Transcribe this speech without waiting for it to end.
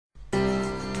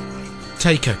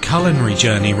Take a culinary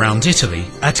journey round Italy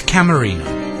at Camerino,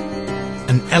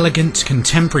 an elegant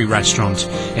contemporary restaurant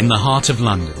in the heart of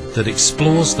London that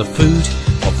explores the food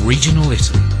of regional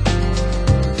Italy.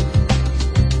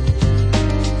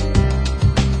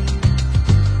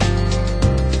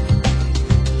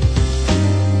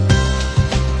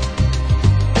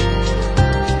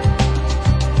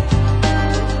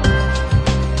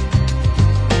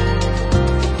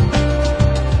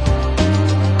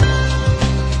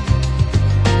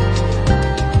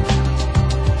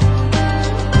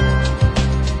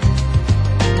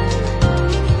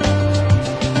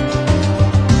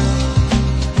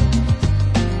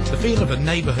 The feel of a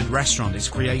neighbourhood restaurant is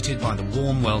created by the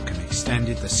warm welcome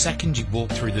extended the second you walk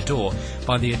through the door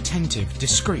by the attentive,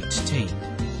 discreet team.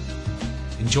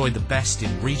 Enjoy the best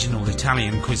in regional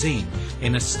Italian cuisine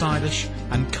in a stylish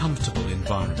and comfortable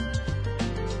environment.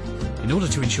 In order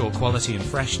to ensure quality and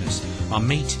freshness, our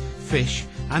meat, fish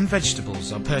and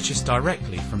vegetables are purchased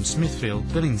directly from Smithfield,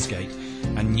 Billingsgate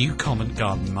and New Covent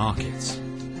Garden markets.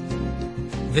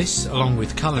 This, along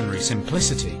with culinary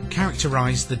simplicity,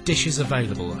 characterise the dishes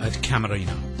available at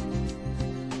Camerino.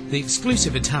 The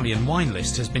exclusive Italian wine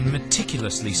list has been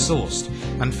meticulously sourced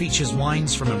and features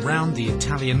wines from around the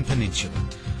Italian peninsula.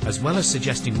 As well as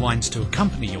suggesting wines to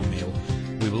accompany your meal,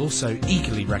 we will also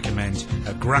eagerly recommend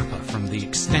a grappa from the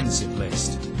extensive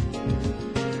list.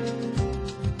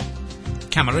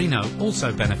 Camerino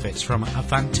also benefits from a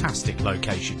fantastic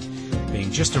location,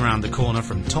 being just around the corner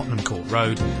from Tottenham Court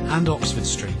Road and Oxford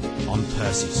Street on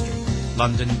Percy Street,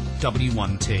 London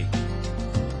W1T.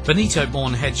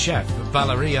 Veneto-born head chef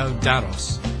Valerio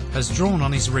Daros has drawn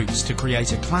on his roots to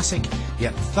create a classic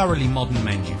yet thoroughly modern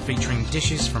menu featuring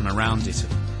dishes from around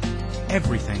Italy.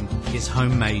 Everything is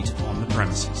homemade on the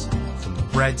premises, from the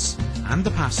breads and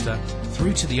the pasta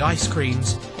through to the ice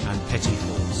creams and petit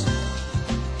fours.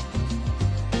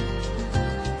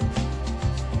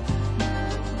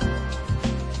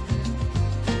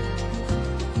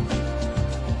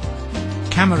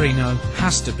 Camerino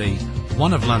has to be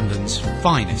one of London's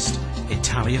finest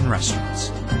Italian restaurants.